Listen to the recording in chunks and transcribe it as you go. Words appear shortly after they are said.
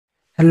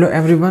Hello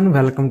everyone,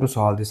 welcome to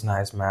solve this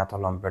nice math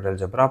Olympiad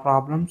algebra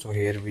problem. So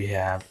here we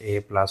have a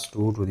plus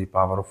 2 to the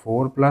power of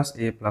 4 plus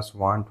a plus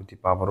 1 to the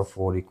power of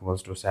 4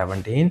 equals to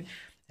 17,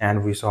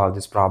 and we solve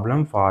this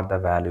problem for the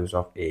values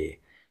of a.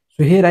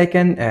 So here I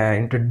can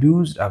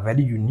introduce a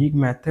very unique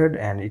method,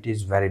 and it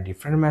is very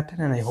different method,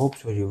 and I hope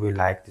so you will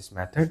like this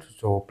method.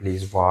 So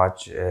please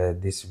watch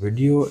this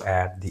video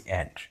at the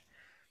end.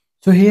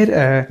 So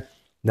here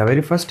the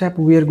very first step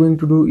we are going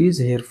to do is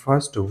here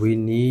first we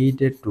need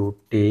to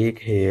take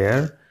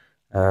here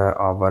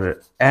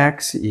our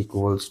x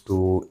equals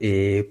to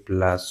a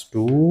plus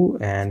 2,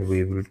 and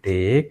we will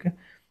take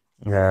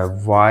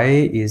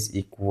y is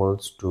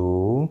equals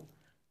to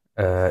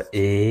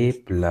a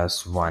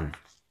plus 1.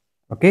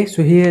 Okay,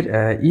 so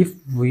here if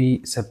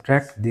we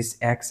subtract this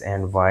x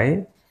and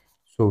y,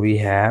 so we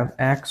have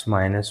x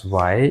minus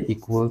y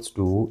equals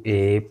to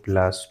a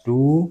plus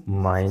 2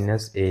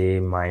 minus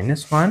a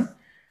minus 1.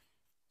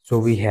 So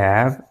we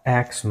have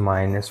x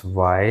minus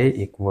y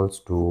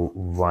equals to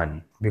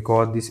 1,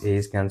 because this a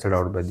is cancelled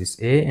out by this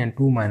a, and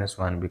 2 minus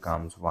 1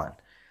 becomes 1.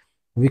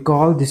 We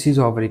call this is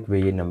our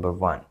equation number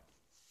 1.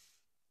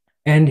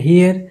 And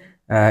here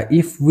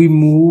if we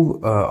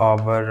move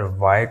our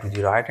y to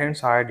the right hand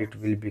side, it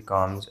will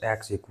becomes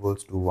x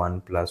equals to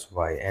 1 plus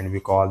y, and we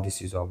call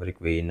this is our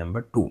equation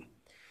number 2.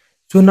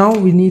 So now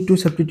we need to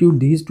substitute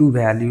these two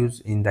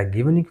values in the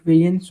given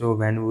equation. So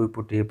when we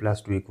put a plus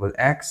 2 equal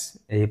x,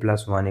 a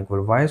plus 1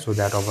 equal y, so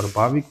that our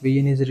above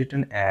equation is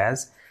written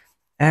as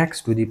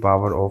x to the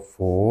power of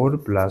 4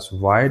 plus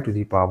y to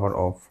the power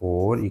of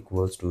 4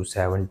 equals to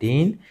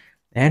 17,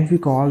 and we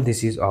call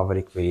this is our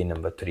equation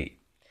number 3.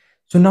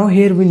 So now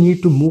here we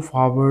need to move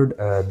forward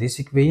this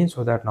equation,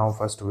 so that now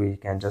first we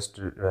can just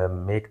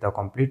make the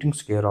completing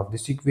square of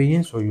this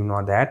equation. So you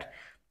know that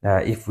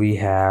if we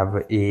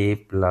have a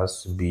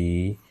plus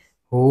b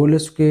whole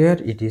square,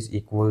 it is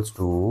equals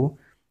to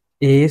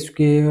a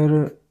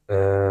square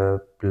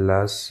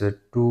plus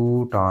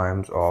 2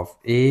 times of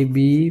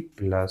ab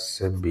plus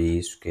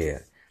b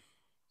square.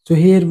 So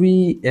here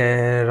we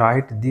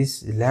write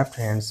this left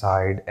hand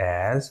side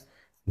as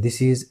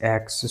this is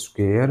x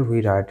square,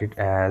 we write it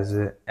as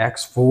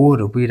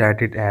x4, we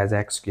write it as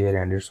x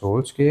square and its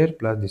whole square,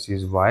 plus this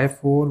is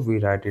y4, we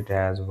write it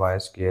as y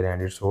square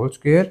and its whole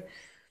square.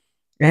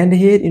 And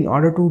here in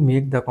order to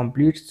make the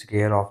complete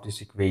square of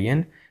this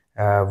equation,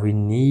 we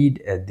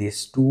need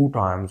this 2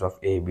 times of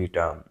ab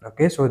term.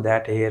 Okay, so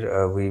that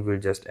here we will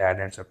just add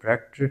and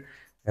subtract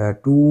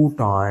 2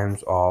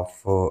 times of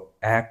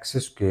x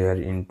square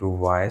into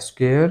y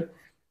square,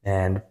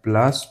 and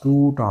plus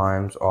 2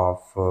 times of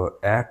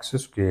x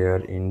square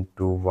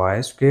into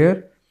y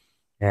square,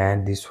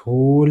 and this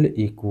whole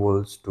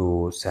equals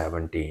to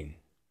 17.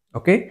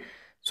 Okay,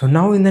 so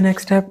now in the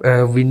next step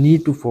we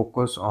need to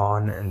focus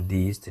on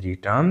these three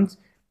terms,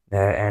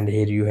 and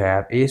here you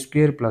have a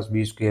square plus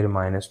b square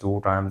minus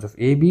 2 times of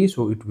ab,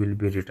 so it will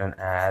be written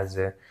as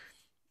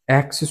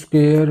x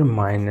square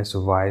minus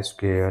y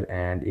square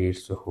and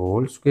its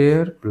whole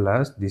square,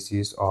 plus this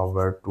is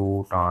our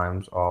 2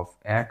 times of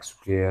x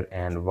square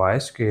and y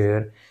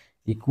square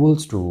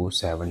equals to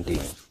 17.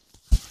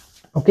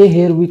 Okay,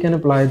 here we can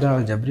apply the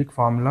algebraic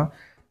formula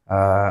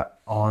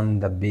on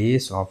the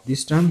base of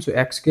this term. So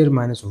x square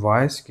minus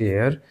y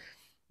square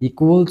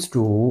equals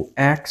to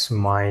x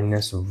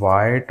minus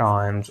y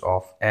times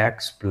of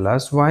x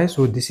plus y.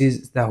 So this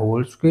is the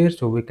whole square,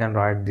 so we can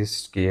write this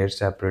square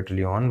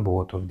separately on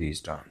both of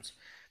these terms,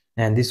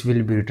 and this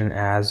will be written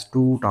as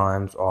 2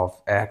 times of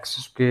x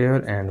square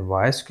and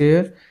y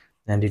square,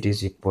 and it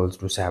is equals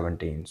to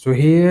 17. So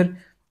here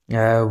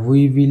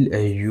we will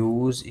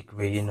use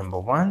equation number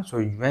 1.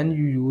 So when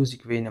you use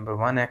equation number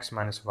 1, x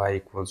minus y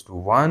equals to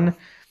 1,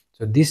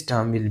 so this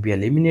term will be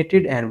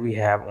eliminated and we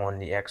have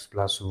only x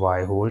plus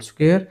y whole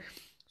square.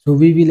 So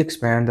we will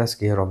expand the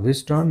square of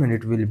this term, and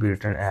it will be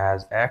written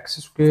as x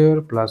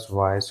square plus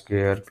y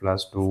square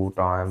plus 2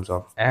 times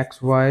of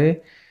xy,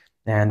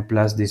 and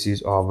plus this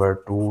is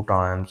over 2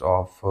 times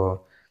of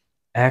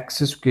x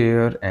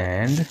square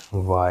and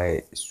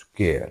y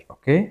square.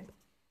 Okay,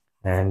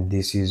 and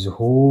this is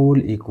whole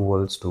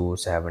equals to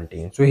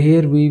 17. So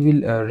here we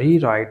will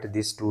rewrite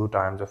this 2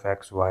 times of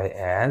xy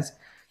as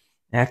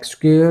x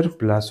square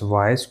plus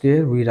y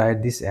square. We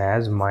write this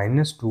as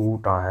minus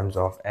 2 times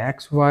of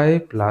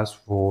xy plus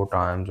 4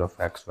 times of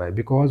xy,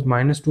 because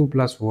minus 2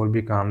 plus 4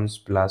 becomes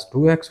plus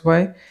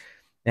 2xy,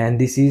 and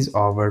this is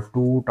our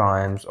 2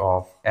 times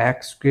of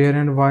x square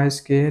and y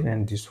square,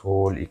 and this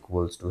whole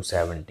equals to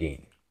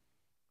 17.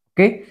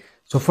 Okay,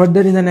 so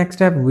further in the next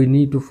step we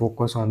need to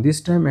focus on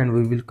this term, and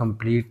we will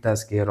complete the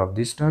square of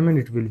this term, and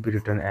it will be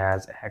written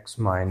as x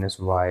minus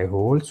y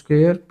whole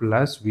square,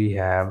 plus we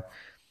have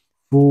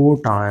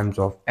 4 times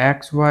of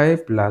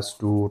xy plus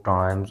 2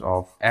 times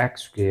of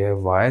x square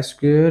y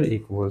square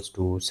equals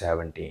to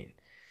 17.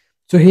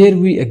 So here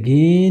we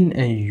again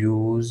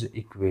use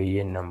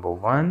equation number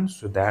 1,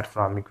 so that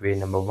from equation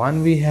number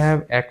 1 we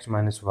have x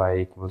minus y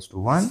equals to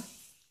 1.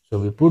 So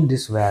we put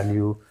this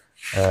value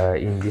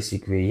in this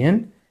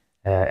equation,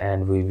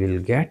 and we will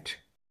get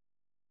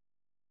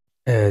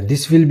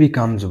This will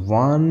becomes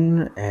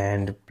 1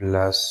 and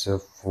plus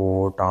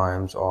 4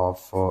 times of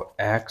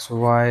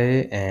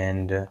xy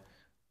and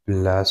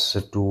plus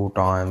 2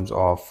 times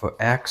of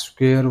x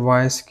square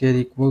y square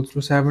equals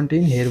to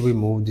 17. Here we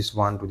move this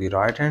one to the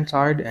right hand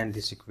side, and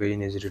this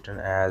equation is written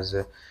as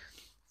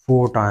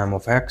 4 times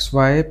of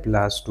xy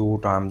plus 2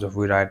 times of,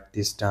 we write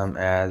this term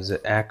as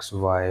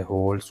xy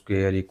whole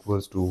square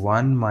equals to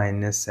 1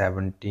 minus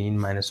 17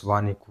 minus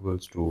 1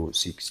 equals to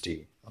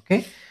 60.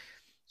 Okay,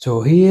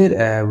 so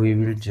here we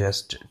will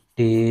just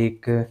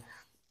take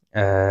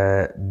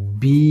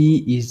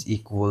b is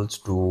equals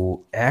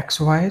to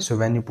xy. So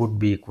when you put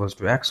b equals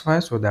to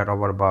xy, so that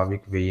our above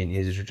equation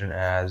is written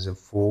as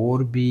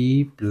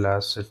 4b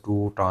plus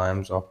 2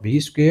 times of b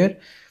square,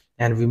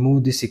 and we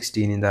move the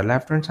 16 in the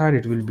left hand side,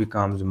 it will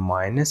becomes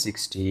minus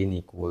 16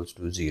 equals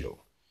to 0.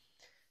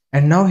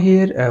 And now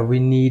here we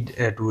need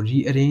to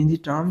rearrange the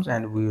terms,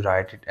 and we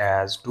write it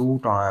as 2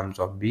 times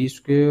of b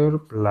square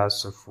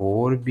plus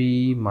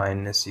 4b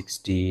minus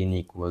 16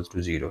 equals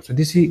to 0. So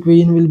this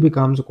equation will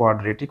becomes a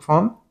quadratic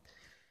form,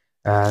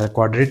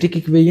 quadratic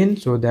equation.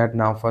 So that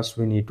now first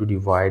we need to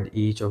divide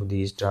each of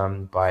these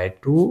terms by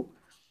 2,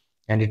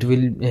 and it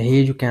will,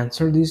 here you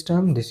cancel this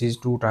term. This is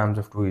 2 times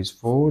of 2 is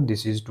 4,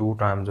 this is 2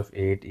 times of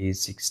 8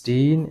 is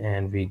 16,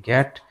 and we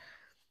get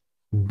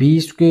b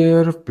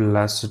square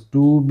plus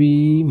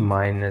 2b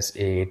minus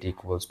 8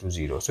 equals to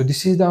 0. So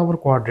this is our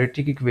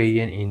quadratic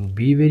equation in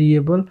b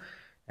variable.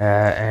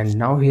 And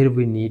now here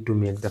we need to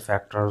make the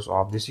factors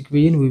of this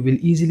equation. We will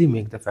easily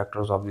make the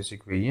factors of this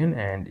equation,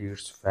 and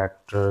its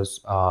factors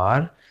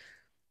are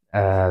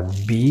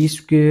b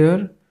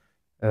square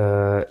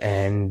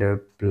and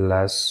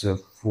plus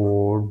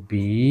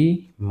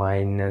 4b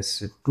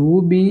minus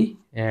 2b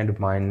and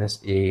minus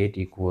 8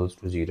 equals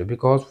to 0,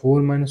 because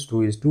 4 minus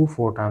 2 is 2,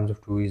 4 times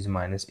of 2 is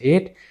minus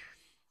 8.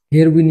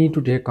 Here we need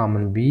to take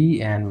common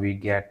b, and we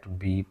get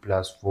b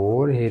plus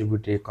 4. Here we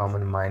take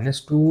common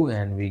minus 2,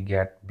 and we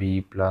get b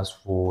plus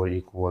 4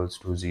 equals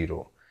to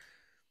 0.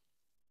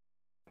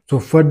 So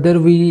further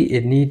we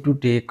need to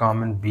take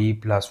common b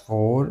plus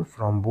 4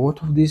 from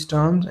both of these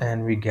terms,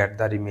 and we get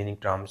the remaining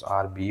terms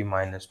are b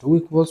minus 2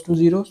 equals to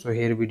 0. So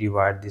here we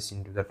divide this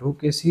into the two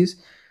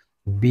cases,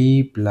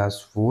 b plus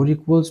 4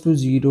 equals to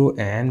 0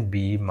 and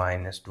b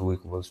minus 2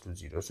 equals to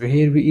 0. So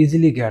here we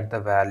easily get the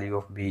value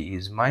of b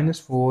is minus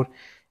 4,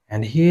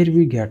 and here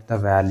we get the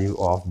value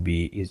of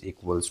b is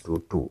equals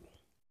to 2.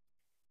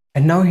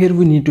 And now here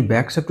we need to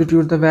back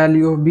substitute the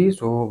value of b.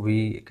 So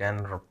we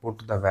can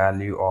put the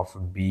value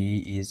of b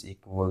is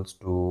equals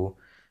to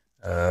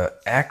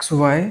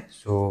xy.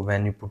 So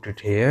when you put it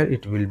here,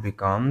 it will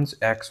becomes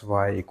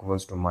xy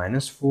equals to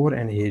minus 4,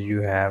 and here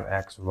you have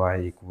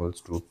xy equals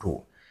to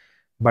 2.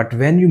 But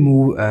when you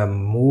move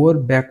more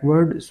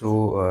backward,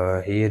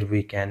 so here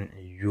we can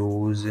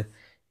use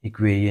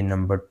equation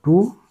number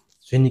 2.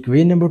 So in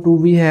equation number 2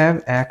 we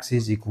have x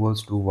is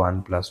equals to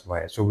 1 plus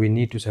y. So we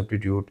need to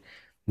substitute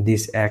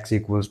this x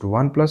equals to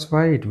 1 plus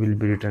y. It will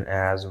be written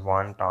as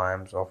 1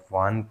 times of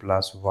 1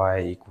 plus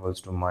y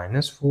equals to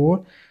minus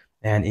 4,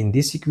 and in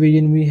this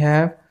equation we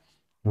have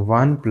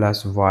 1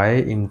 plus y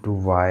into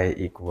y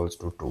equals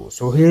to 2.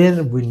 So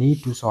here we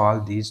need to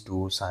solve these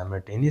two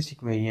simultaneous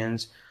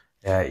equations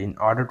in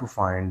order to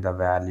find the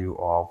value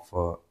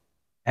of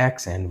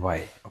x and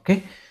y.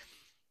 Okay,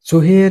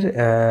 so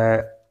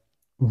here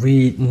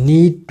we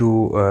need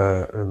to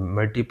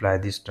multiply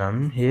this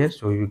term here.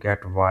 So you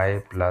get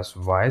y plus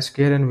y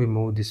square, and we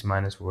move this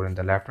minus 4 in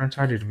the left hand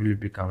side, it will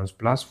becomes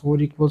plus 4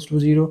 equals to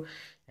 0,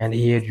 and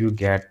here you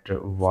get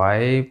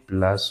y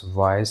plus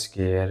y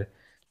square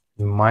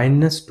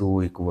minus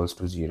 2 equals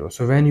to 0.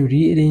 So when you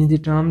rearrange the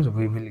terms,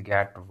 we will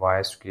get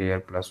y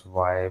square plus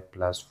y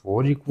plus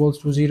 4 equals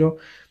to 0.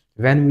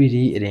 When we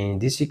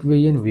rearrange this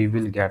equation, we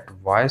will get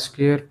y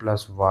square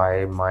plus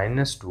y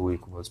minus 2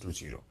 equals to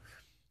 0.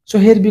 So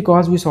here,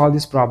 because we solve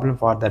this problem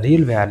for the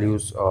real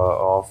values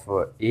of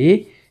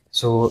a,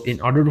 so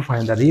in order to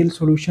find the real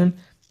solution,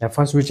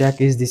 first we check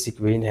is this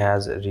equation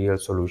has a real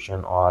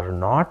solution or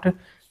not.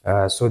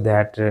 So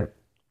that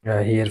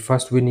here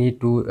first we need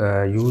to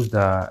use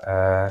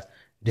the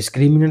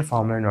discriminant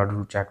formula in order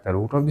to check the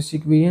root of this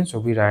equation. So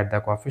we write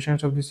the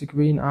coefficients of this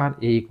equation are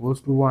a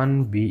equals to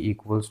 1, b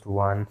equals to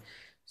 1,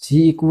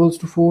 c equals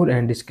to 4,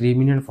 and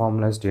discriminant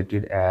formula is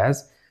stated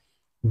as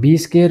b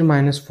square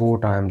minus 4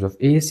 times of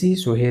ac.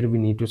 So here we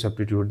need to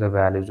substitute the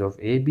values of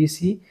a, b,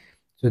 c.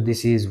 So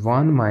this is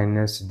 1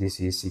 minus this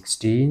is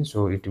 16,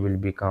 so it will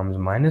becomes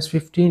minus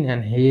 15,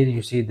 and here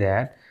you see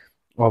that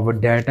our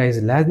delta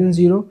is less than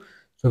 0.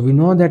 So we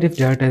know that if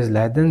delta is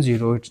less than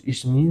 0,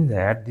 it means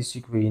that this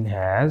equation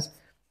has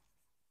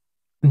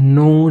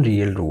no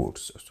real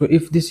roots. So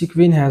if this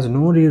equation has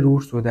no real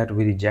roots, so that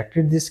we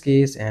rejected this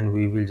case, and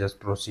we will just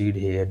proceed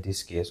here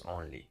this case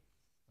only.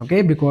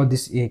 Okay, because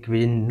this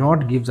equation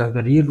not gives us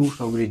the real root,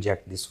 so we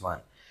reject this one.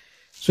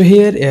 So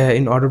here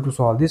in order to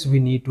solve this, we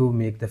need to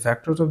make the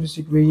factors of this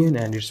equation,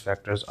 and its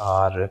factors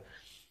are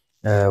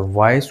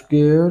y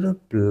square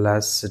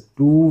plus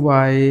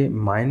 2y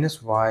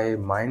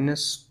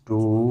minus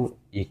 2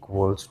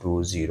 equals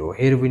to 0.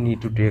 Here we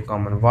need to take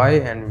common y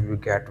and we will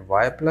get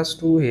y plus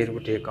 2. Here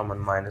we take common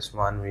minus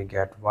 1, we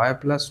get y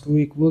plus 2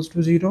 equals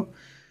to 0.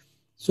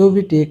 So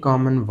we take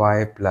common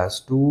y plus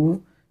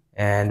 2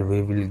 and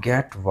we will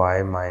get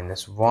y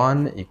minus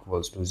 1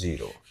 equals to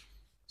 0.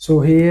 So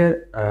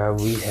here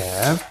we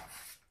have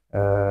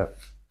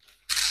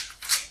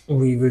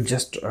we will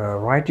just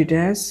write it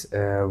as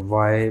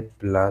y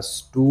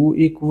plus 2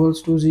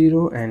 equals to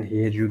 0, and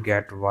here you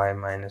get y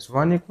minus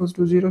 1 equals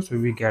to 0. So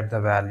we get the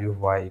value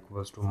of y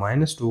equals to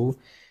minus 2,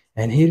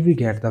 and here we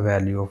get the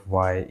value of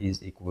y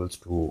is equals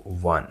to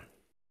 1.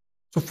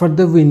 So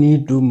further we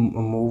need to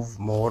move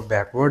more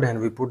backward and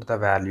we put the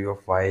value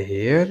of y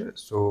here.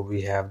 So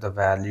we have the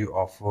value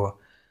of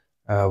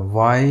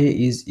y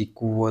is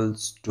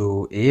equals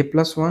to a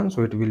plus 1,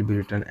 so it will be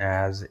written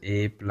as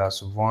a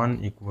plus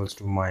 1 equals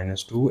to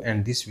minus 2,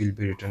 and this will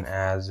be written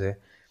as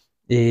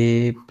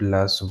a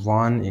plus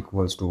 1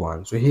 equals to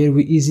 1. So here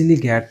we easily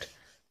get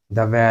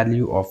the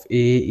value of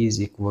a is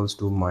equals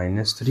to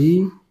minus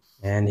 3,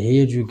 and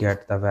here you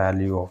get the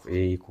value of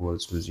a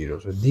equals to 0.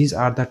 So these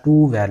are the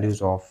two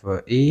values of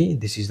a.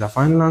 This is the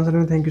final answer,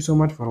 and thank you so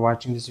much for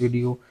watching this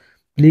video.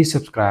 Please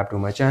subscribe to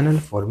my channel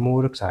for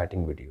more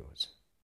exciting videos.